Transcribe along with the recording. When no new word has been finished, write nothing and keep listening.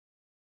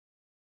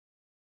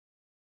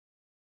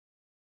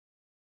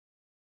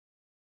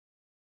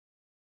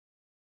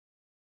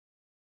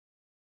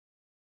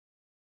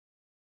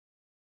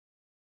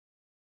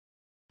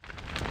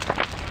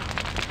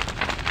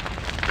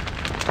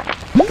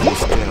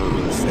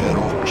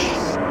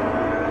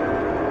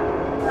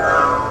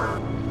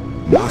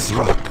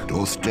Nasrak,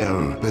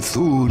 Doster,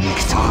 Bethune,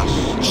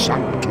 Iktas,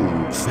 Sanctu,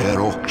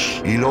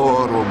 Ferox,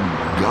 Ilorum,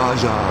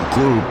 Gaza,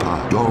 Culpa,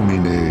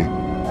 Domine.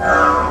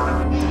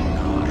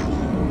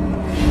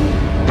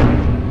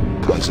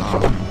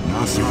 Kazan,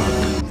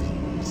 Nasrak,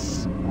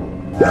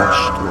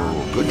 Nostro,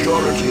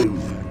 Pejorative,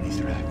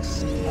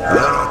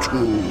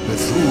 Veratu,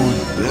 Bethune,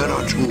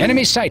 Veratu.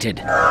 Enemy sighted.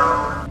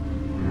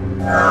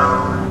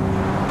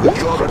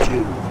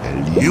 Pejorative,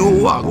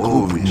 Eliua,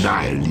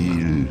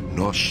 Govinailil,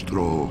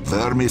 Nostro,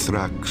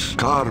 Vermithrax,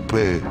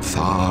 Carpe,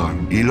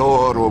 Than,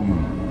 Ilorum.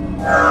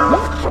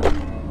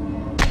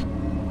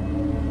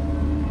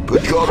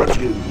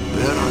 Pejorative,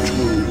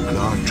 Veratu,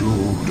 Glatu,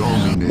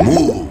 Domine.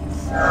 Move.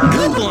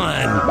 Good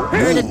one!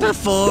 Heard it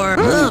before.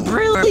 Oh,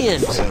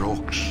 brilliant!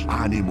 Ferox,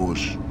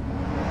 Animus.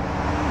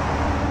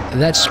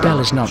 That spell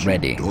is not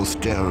ready.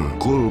 Doster,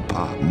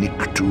 Culpa,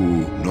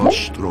 Nictu,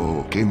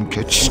 Nostro,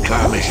 Kimket,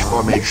 Skirmish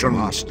Formation,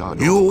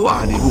 You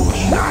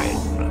Animus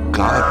 9,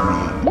 Guard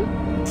me,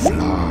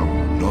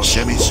 Flam, no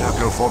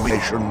Semicircle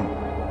Formation,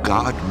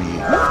 Guard me.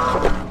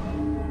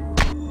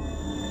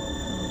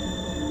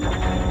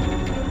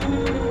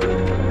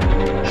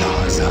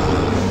 Gaza,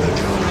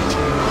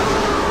 Majority,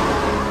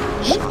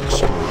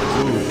 Saxo,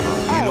 Culpa,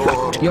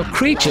 Ilor, Your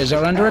creatures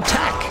are under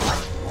attack.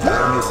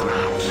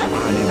 Vermithrax,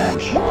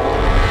 Animus.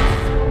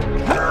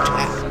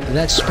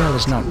 That spell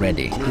is not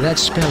ready. That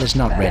spell is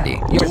not ready.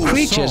 Your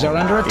creatures are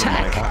under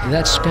attack.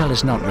 That spell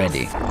is not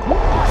ready.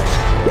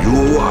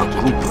 You are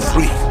Group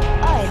 3.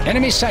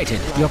 Enemy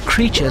sighted. Your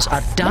creatures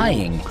are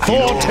dying.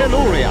 For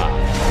Telluria!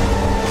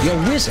 Your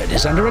wizard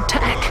is under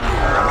attack.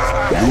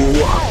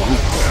 You are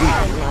Group 3.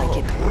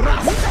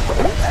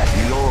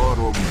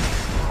 Ilorum.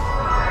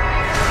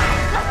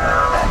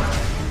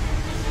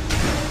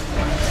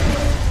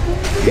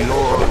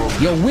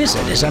 Ilorum. Your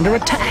wizard is under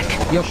attack.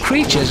 Your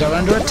creatures are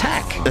under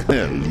attack.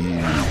 Move.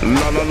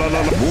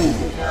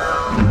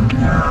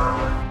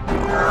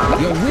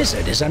 Your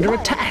wizard is under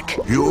attack.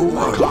 You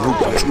are Group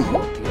 2.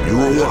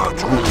 You are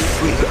Group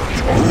 3.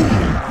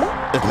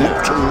 Group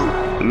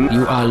 2.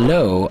 You are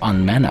low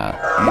on mana.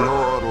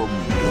 Ilorum.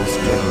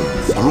 Dostel.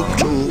 Group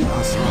 2.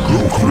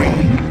 Group 3.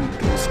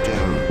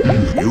 Dostel.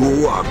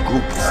 You are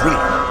Group 3.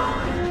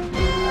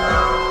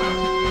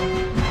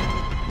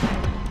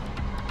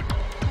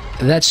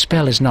 That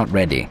spell is not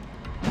ready.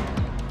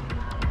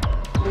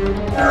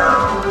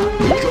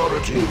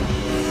 Majority.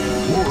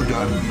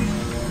 Wodan.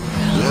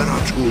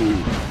 Veratu.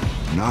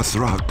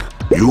 Nathrak.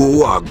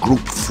 You are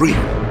Group 3.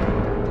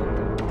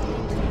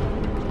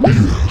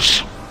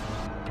 Yes.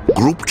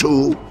 Group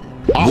 2.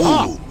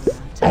 Aha! Move.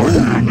 I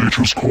hear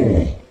nature's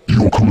call.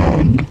 Your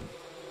command.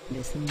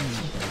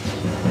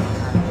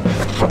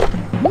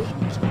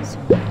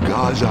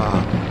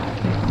 Gaza.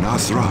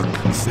 Nathrak.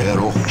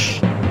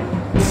 Ferox.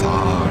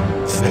 Thar.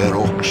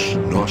 Ferox.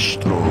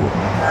 Nostro.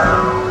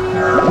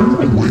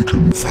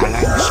 Awaken.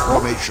 Phalanx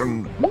Formation.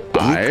 Group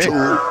Aye. 2.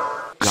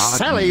 Guard.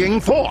 Sallying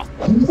forth!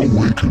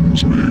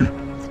 Awakens me.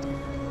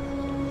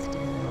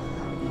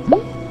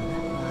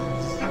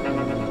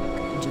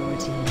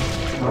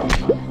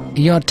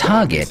 Your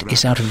target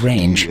is out of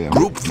range.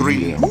 Group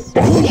 3.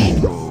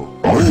 Nostro.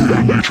 I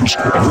hear nature's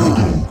call.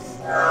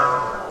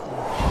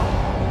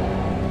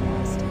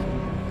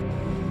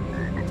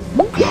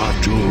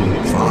 Guard 2.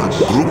 Fast.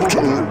 Group 2.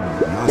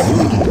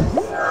 Nathrak.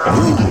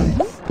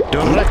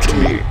 Direct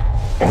me!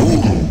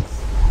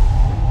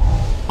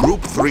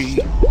 Group 3.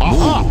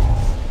 Aha!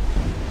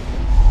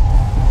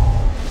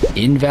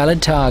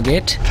 Invalid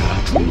target.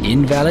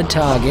 Invalid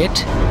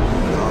target.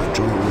 Guard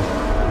 2.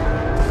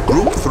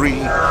 Group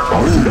 3. I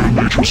hear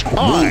nature's call.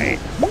 Aye!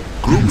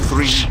 Group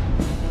 3.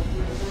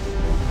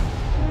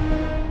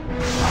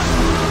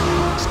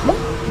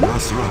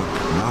 Nathrak.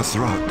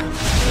 Nathrak.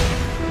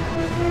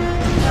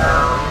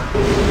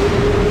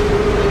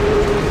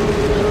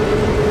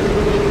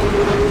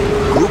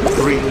 Group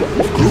 3.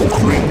 Group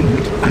 3.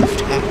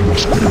 Attack.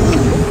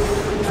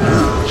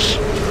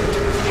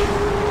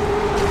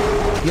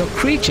 Your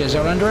creatures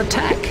are under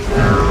attack.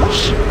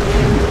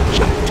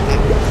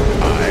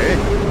 Aye!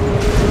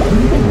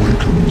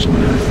 Awakens me.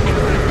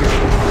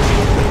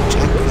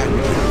 Attack that.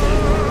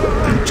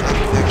 Attack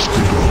that.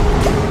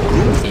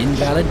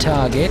 Invalid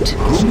target.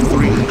 Group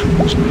 3.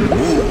 Awakens me.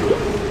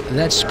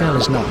 That spell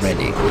is not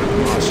ready.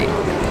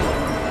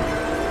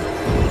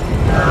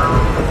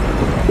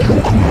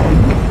 Your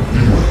command.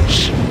 Yes.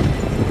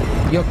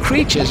 Your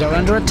creatures are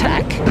under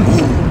attack.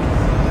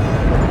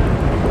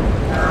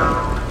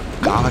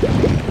 Guard me.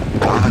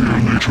 I hear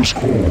nature's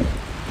call.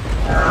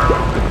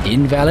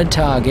 Invalid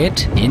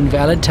target.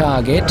 Invalid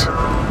target.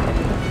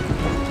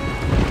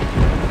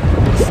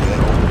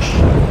 Ferox.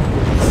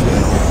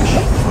 Ferox.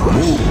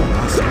 Move.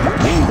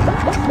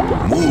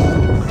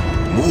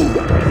 Move.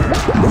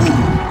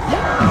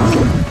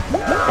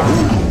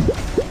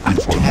 I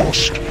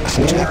must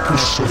for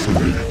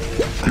Persephone.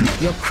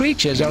 Your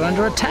creatures are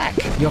under attack.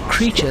 Your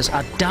creatures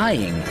are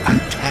dying.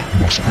 Attack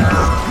must be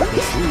done.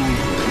 The food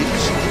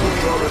is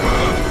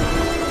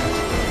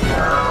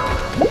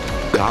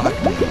Guard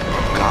me.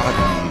 Guard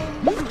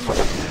me.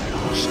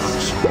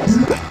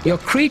 Your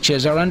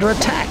creatures are under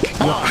attack.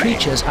 Your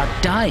creatures are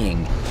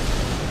dying.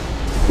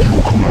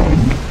 Your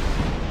command.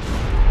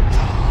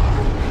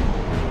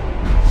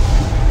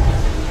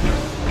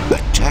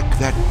 Attack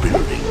that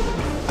building.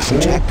 For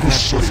Attack that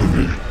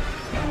Persephone.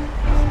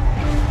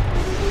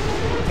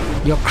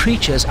 Your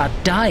creatures are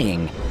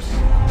dying.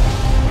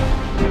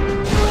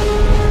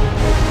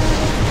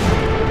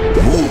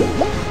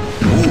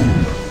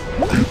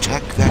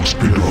 Attack that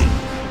building.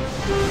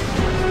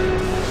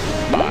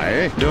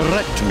 I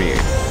direct me.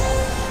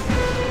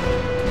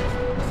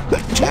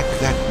 Attack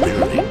that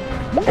building.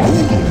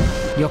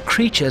 Your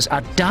creatures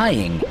are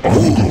dying.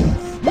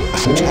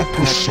 For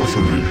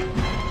Persephone.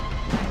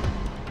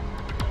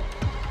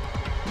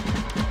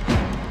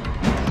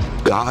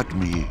 Guard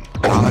me.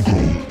 Guard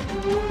me.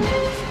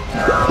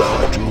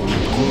 Guard you.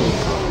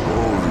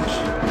 Rolls.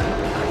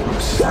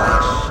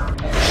 Fast.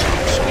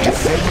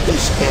 Defend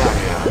this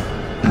area.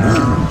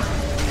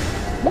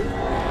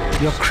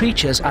 Your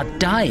creatures are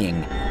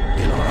dying.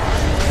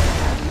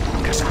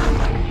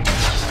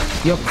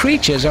 Your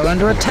creatures are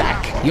under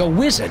attack. Your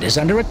wizard is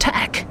under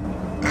attack.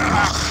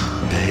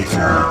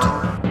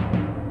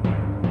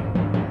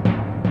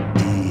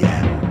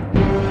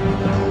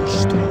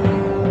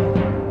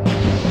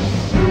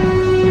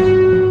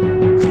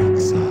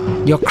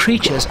 Your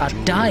creatures are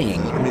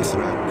dying.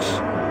 Mithrax.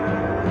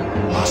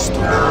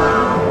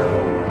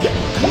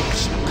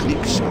 Clicks,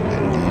 clicks,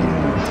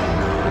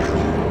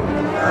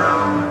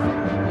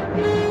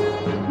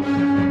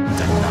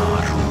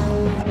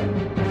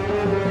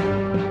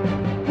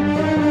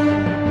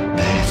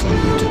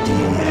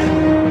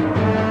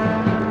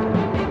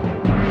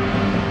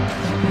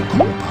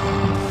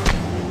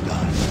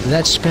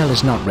 That spell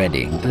is not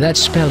ready. That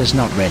spell is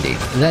not ready.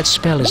 That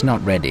spell is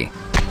not ready.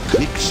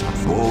 clicks of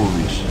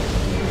voice.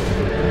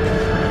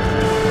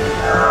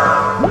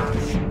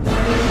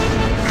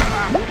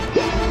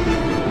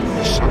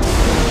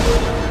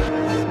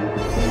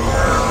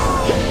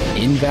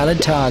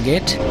 Invalid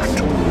target.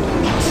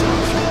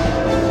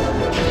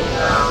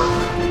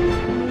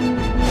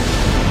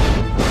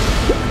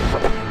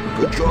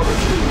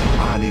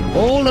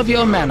 All of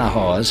your mana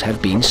whores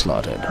have been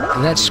slaughtered.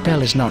 That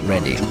spell is not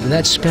ready.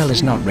 That spell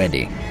is not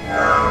ready.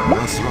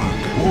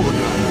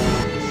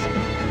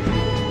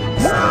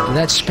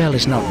 That spell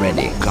is not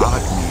ready.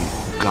 Guard me,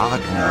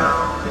 guard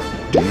me.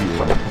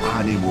 Dear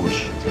animus,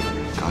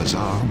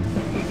 Kazam.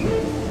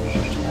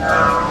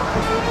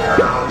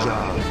 Kaza,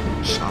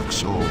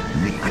 Saxo,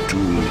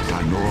 Nictu,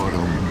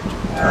 Tanorum.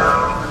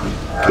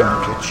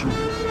 Kinketsu,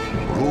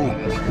 Rook,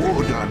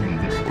 Wodan,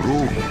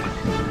 Rook.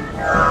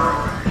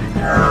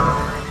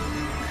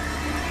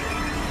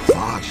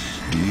 Fast,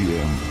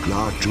 dear,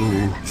 Glatu,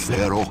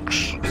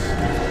 Ferox.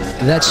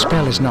 That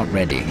spell is not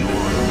ready.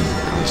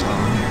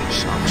 Kazam,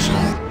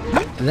 Saxo.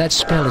 That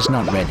spell is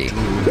not ready.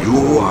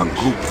 You are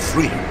group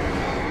 3.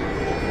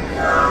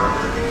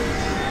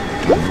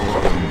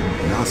 Tanorum,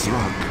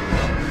 Nathrak.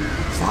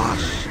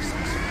 Fast.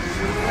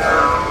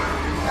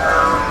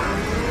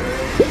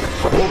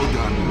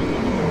 Wodan,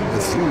 the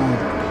food.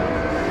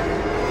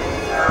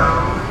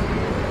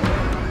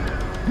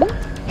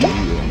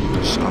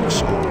 Dear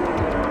Saxo.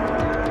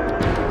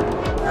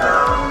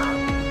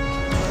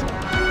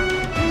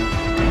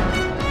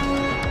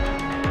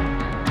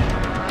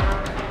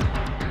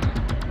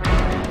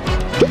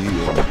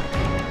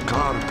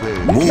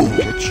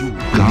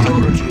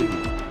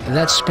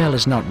 That spell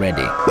is not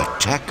ready.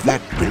 Attack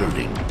that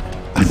building.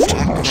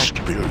 Attack that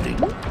building.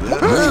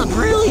 Oh,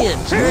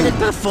 brilliant! Heard it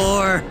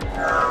before.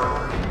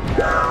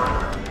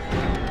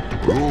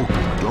 Rook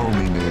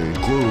domine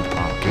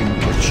culpa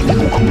kinketsu.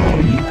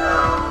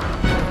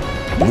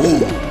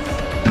 Move.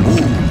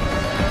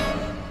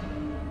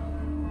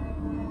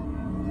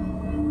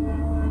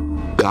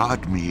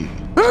 Guard me.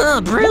 Oh,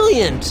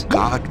 brilliant!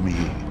 Guard me.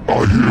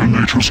 I hear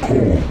nature's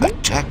call.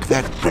 Attack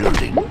that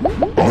building.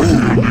 I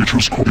hear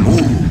nature's call.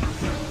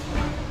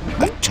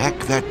 Attack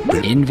that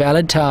building.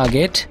 Invalid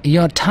target.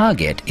 Your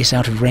target is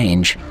out of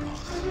range.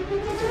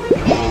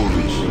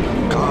 Always.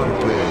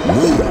 Carpe.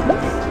 Move.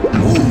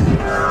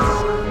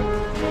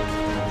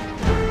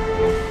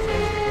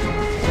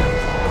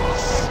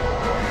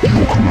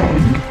 Your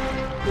command.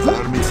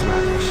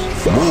 Vermithrax.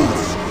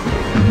 Move.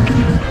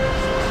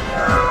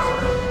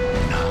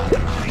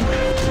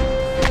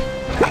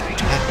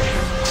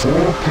 For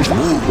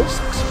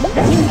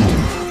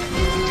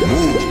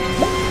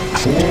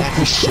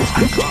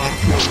Persephone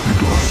must be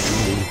done.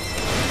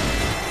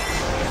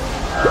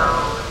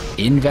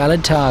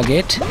 Invalid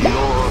target.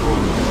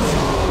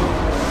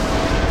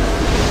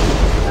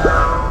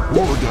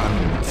 Wodan.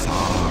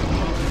 Thar.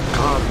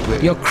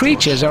 Carpe. Your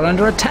creatures are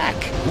under attack.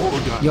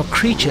 Your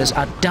creatures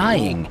are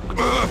dying.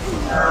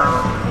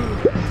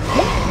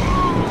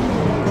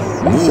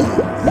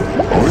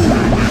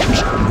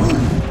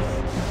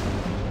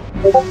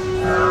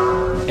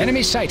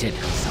 Enemy sighted.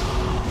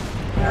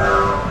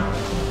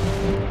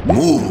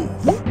 Move.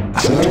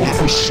 For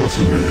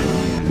Persephone.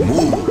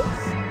 Move.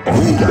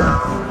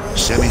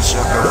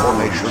 Semicircle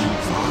formation.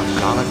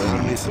 Guard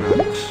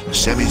Vermithrax.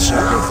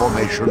 Semicircle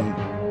formation.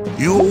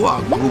 You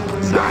are group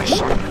 9.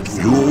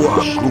 You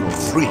are group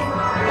 3.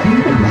 Who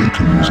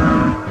awakens me?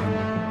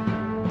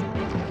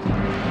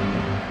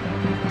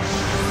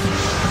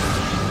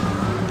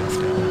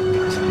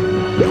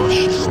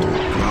 Nostro,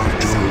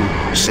 Plato,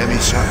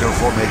 semicircle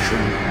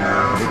formation.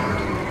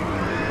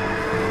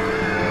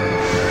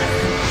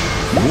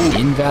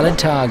 Invalid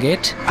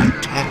target.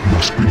 Attack.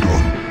 Must be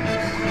done.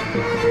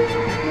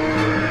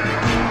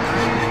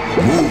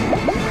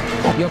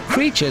 Your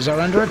creatures are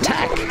under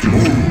attack.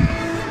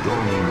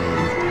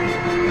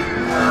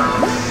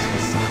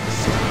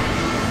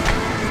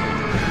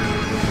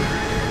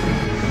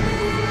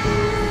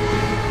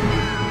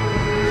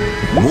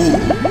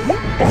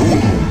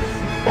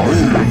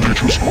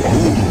 Nature's call.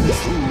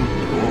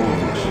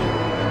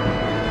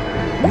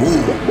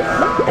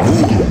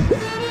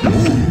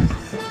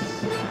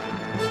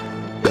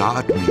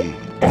 Guard me.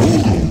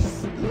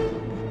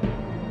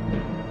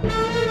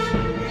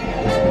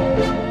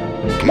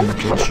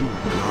 Kinketsu,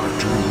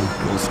 Plato,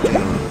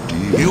 Nostro.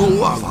 You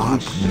are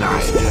group 9.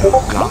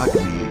 Guard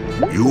me.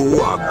 You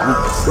are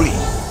group 3.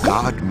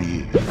 Guard me.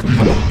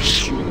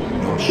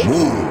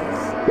 Move.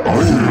 I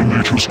hear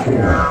nature's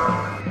call.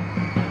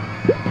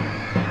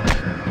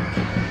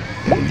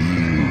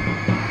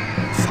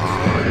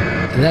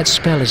 That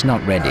spell is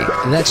not ready.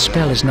 That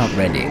spell is not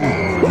ready.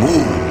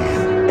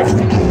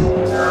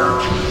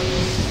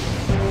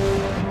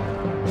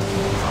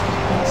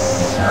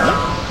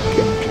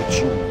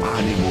 Kinketsu,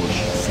 animus,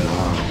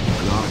 flam,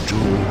 Plato.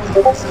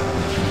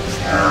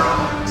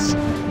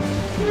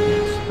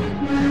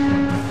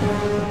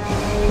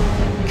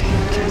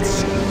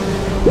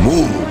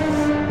 Move.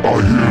 I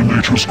hear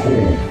nature's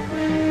call.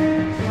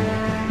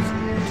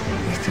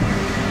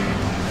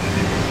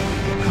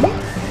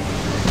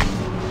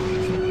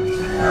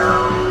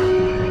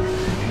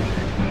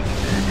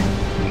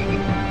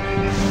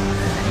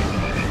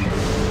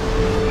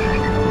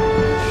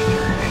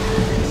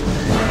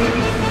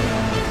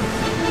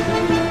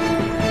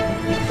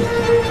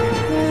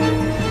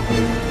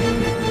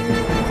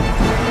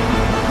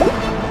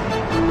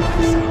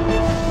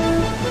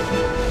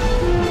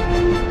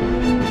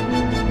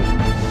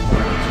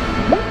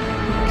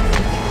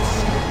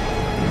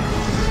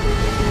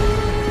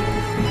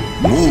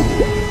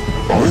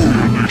 I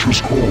hear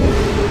nature's call.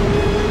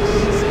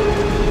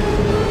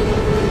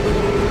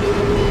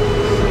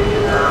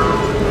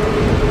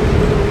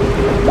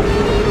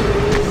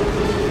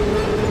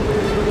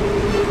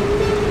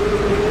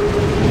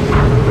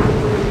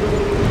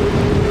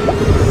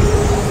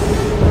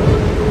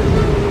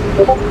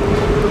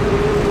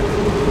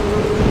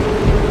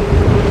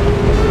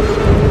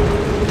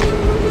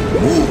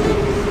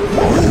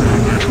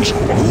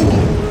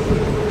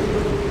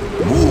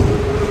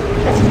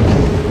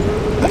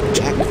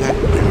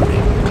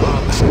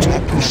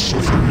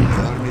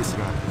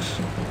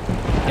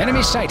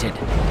 Enemy sighted.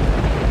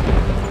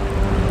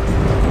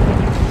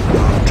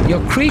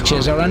 Your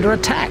creatures are under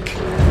attack.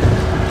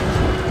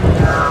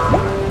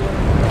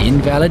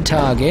 Invalid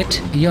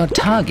target. Your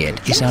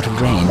target is out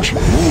of range.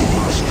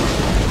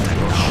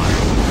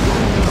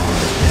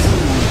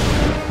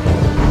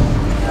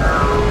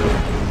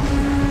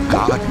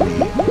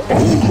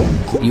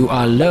 You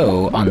are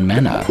low on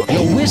mana.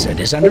 Your wizard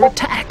is under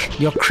attack.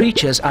 Your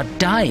creatures are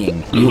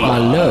dying. You are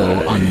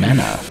low on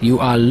mana. You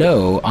are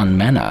low on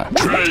mana.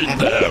 Trade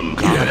them,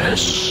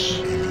 yes.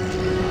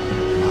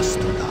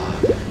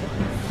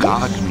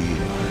 Guard me.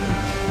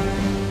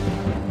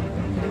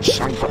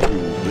 Sanctu,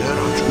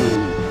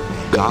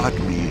 Veratu. Guard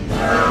me.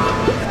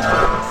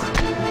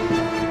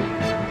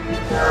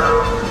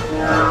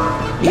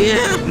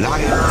 Yeah.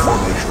 Lion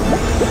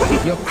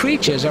formation. Your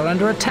creatures are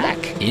under attack.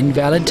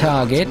 Invalid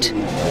target.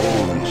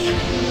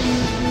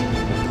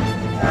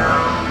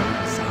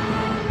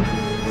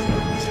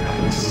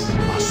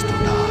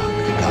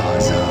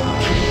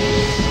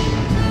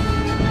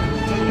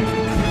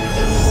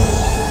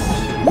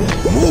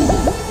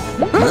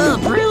 Oh,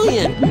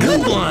 brilliant.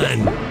 Good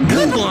one.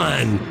 Good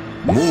one.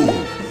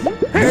 Move.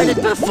 Heard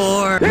it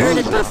before. Heard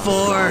it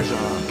before.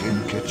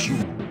 Kinketsu.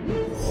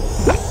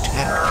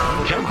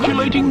 Attack.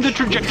 Calculating the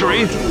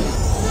trajectory.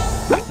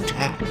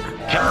 Attack.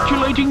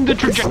 Calculating the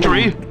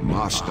trajectory.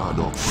 Master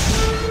Dog.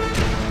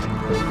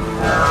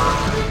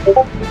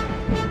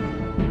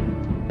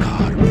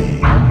 Guard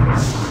me.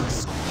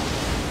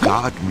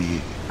 Guard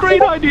me.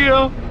 Great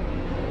idea.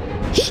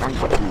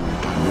 Sanctu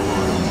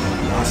Panorum.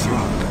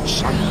 Nasrak.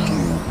 Sanctu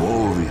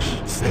Bovis.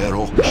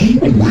 Ferox. Who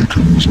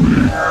awakens me?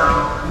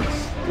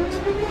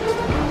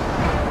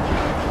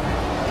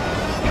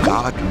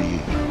 Guard me.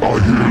 I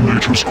hear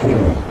nature's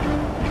call.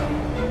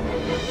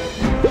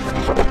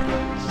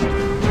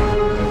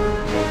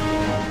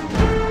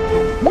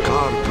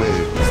 Carpe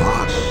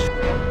Vas.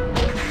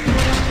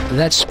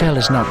 That spell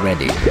is not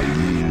ready.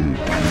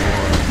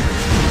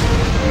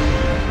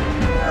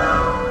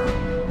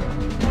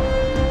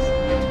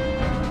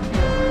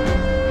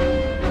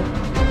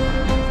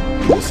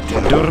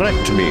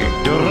 Direct me,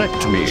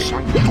 direct me.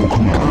 Your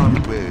command.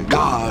 Carpe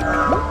Guard.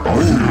 I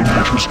hear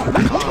nature's call.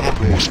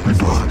 Must be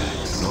done.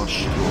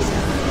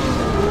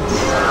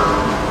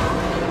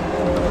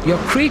 Your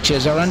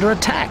creatures are under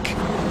attack.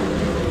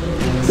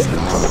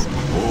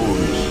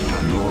 Bovis.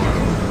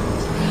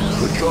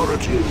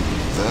 Pejorative.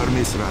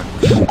 Vermithrax.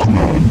 Your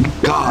command.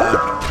 Guard.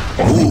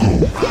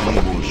 Move.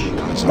 Animus.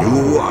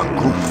 You are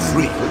Group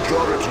 3.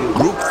 Pejorative.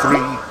 Group 3.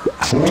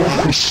 For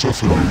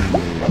Persephone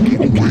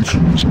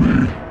awakens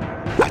me.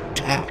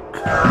 Attack.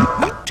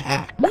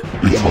 Attack.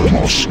 If I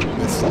must.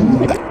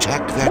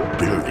 Attack that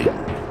building.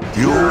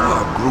 You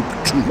are Group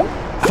 2.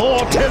 For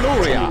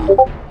Telluria!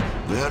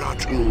 There are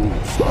 2.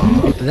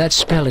 That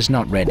spell is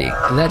not ready.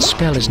 That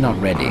spell is not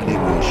ready.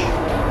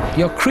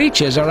 Your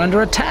creatures are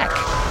under attack.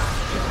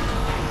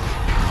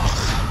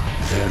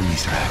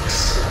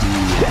 Vermithrax.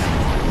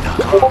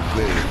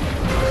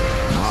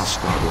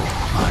 Mascaro.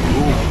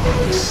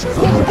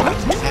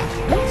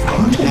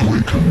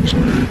 Awakens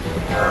me.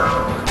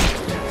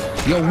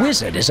 Your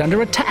wizard is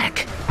under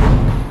attack.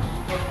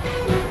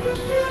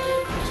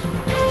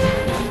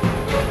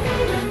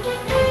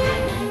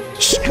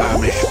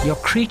 Skirmish. Your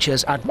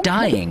creatures are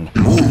dying.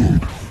 Move.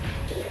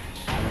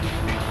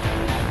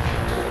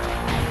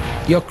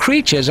 Your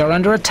creatures are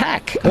under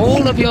attack.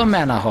 All of your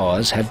mana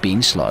whores have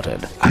been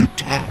slaughtered.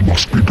 Attack.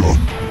 Must be done.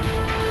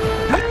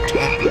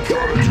 Attack.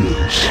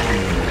 Pejoratives.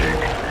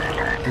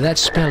 That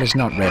spell is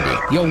not ready.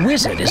 Your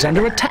wizard is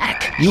under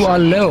attack. You are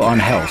low on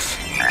health.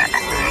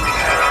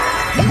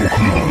 Your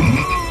command.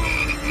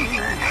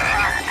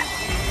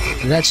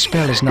 That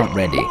spell is not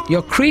ready.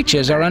 Your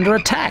creatures are under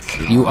attack.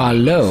 You are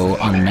low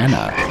on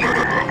mana.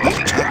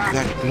 Attack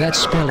that. That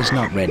spell is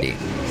not ready.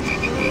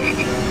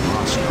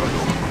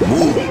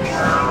 Move.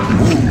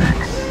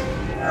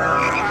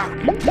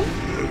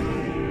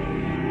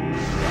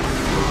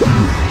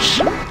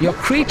 Your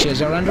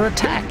creatures are under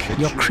attack.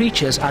 Your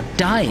creatures are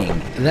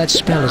dying. That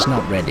spell is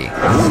not ready.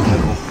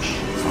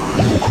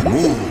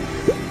 Move.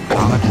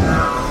 Guard.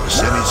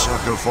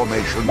 Semicircle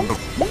formation. Move.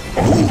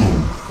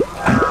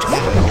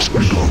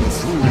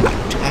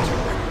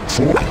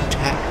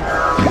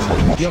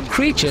 Attack. Your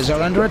creatures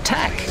are under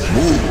attack.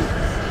 Move.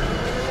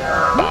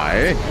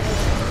 Aye.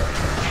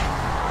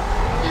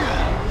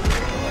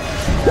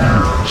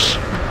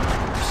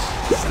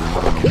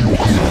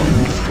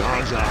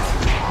 Gaza.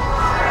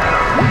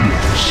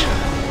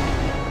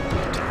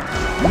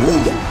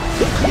 Move.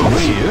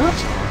 Here?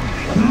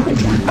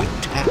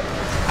 Attack.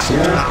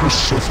 For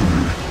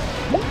Persephone.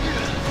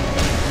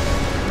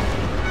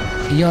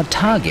 Your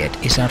target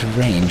is out of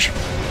range.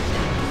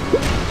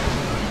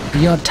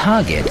 Your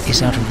target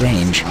is out of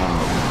range.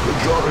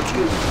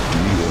 Pejorative.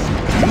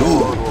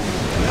 Move.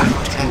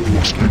 Attack.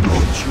 Must be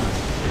done.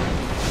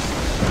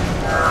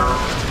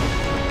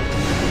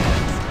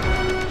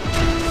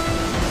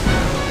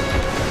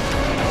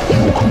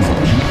 Your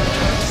command.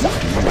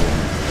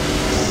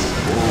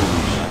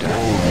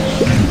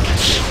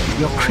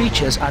 Your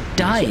creatures are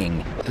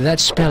dying. That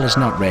spell is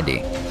not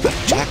ready.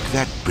 Attack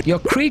that. Your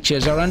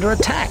creatures are under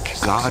attack.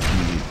 Guard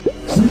me.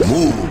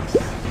 Move.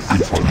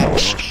 Attack.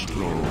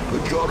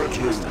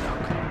 Pejorative.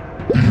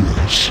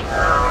 Yes.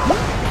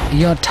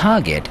 Your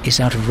target is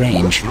out of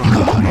range.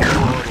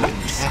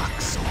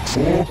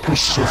 For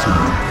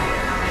Persephone.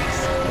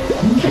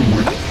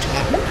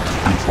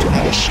 If I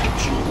must.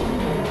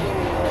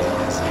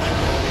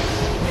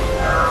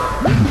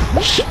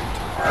 Yes.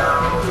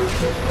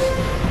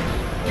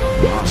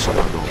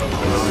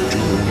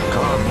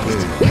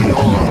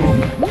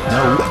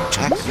 No.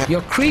 Attack that.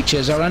 Your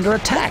creatures are under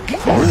attack.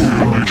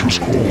 Nature's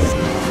call.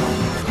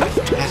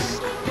 Attack.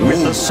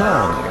 With a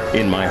song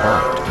in my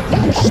heart.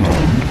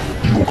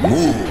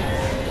 Move.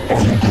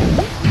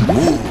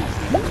 Move.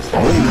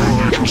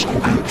 Nature's call.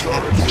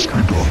 Must be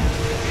done.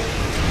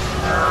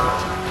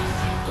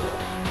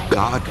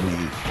 Guard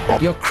me.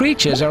 Your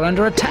creatures are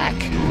under attack.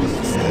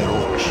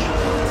 Ferox.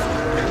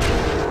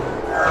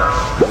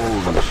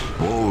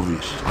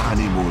 Bovis.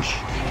 Animus.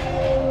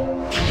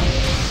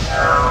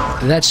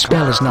 That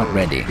spell is not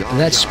ready.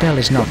 That spell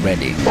is not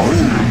ready.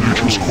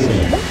 Nature's call. If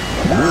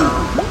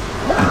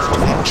I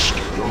must.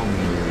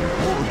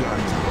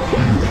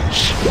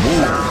 Yes.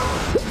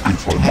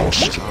 If I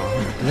must.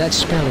 That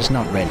spell is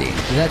not ready.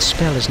 That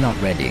spell is not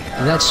ready.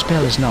 That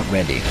spell is not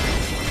ready.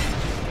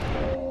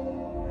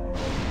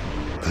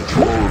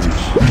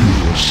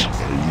 Yes.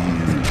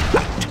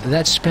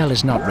 That spell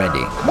is not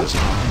ready.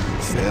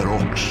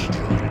 Ferox.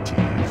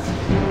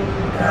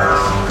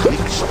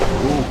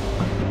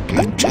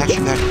 Attack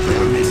that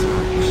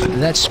vermin.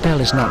 That spell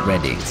is not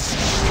ready.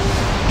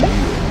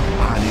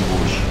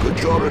 Animus.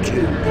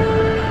 Pejorative.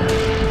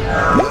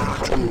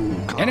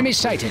 Enemy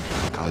sighted.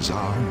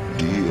 Kazan.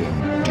 DM.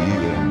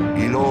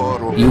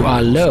 Iloro. You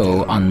are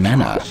low on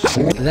mana.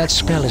 That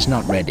spell is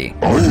not ready.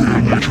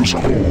 Nature's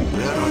call.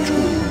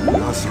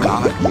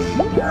 Guard me.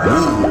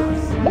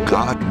 Move.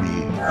 Guard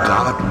me.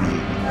 Guard me.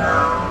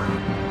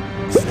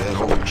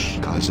 Ferox.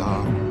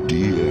 Kazan.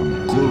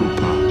 DM.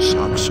 Culpa.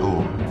 Saxo.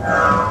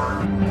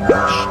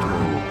 Astro.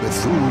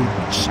 Bethune.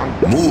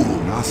 Move.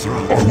 Nathra.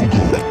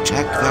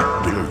 Attack that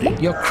building.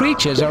 Your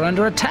creatures are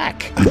under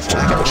attack.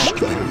 Attack that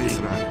building.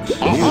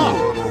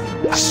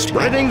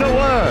 Spreading the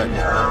word.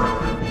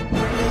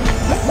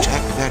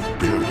 Attack that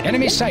building.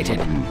 Enemy sighted.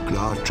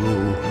 Glato.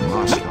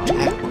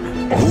 Attack.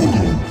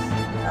 Move.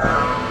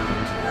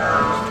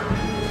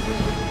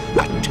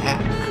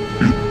 Attack.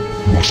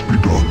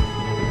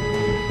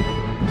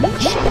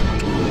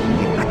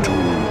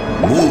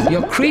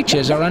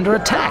 creatures are under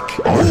attack.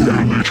 I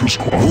hear nature's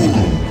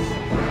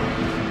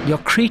call. Your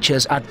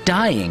creatures are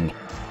dying.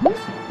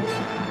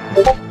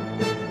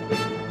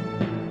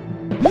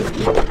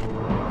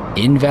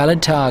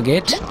 Invalid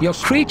target. Your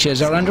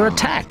creatures are under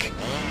attack.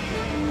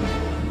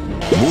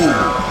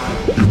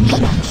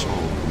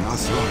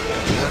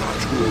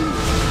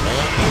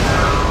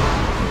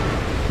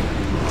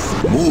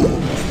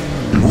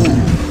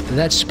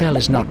 That spell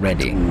is not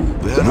ready.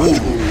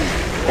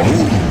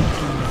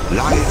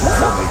 Life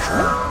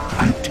formation.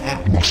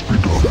 Attack. Must be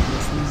done.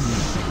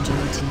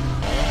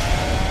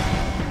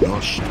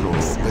 Nostro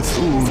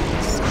Bethune.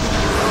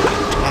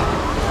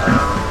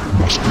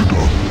 Must be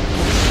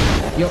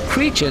done. Your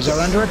creatures are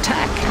under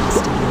attack.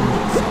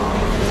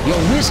 Your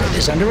wizard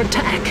is under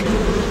attack.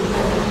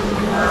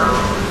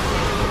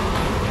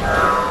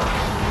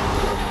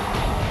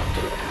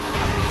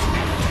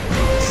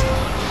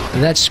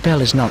 That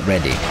spell is not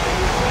ready.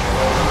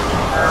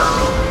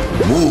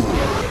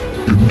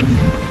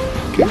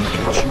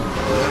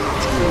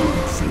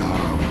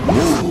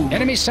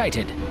 Enemy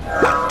sighted.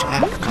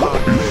 Attack.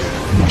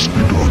 Must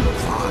be done.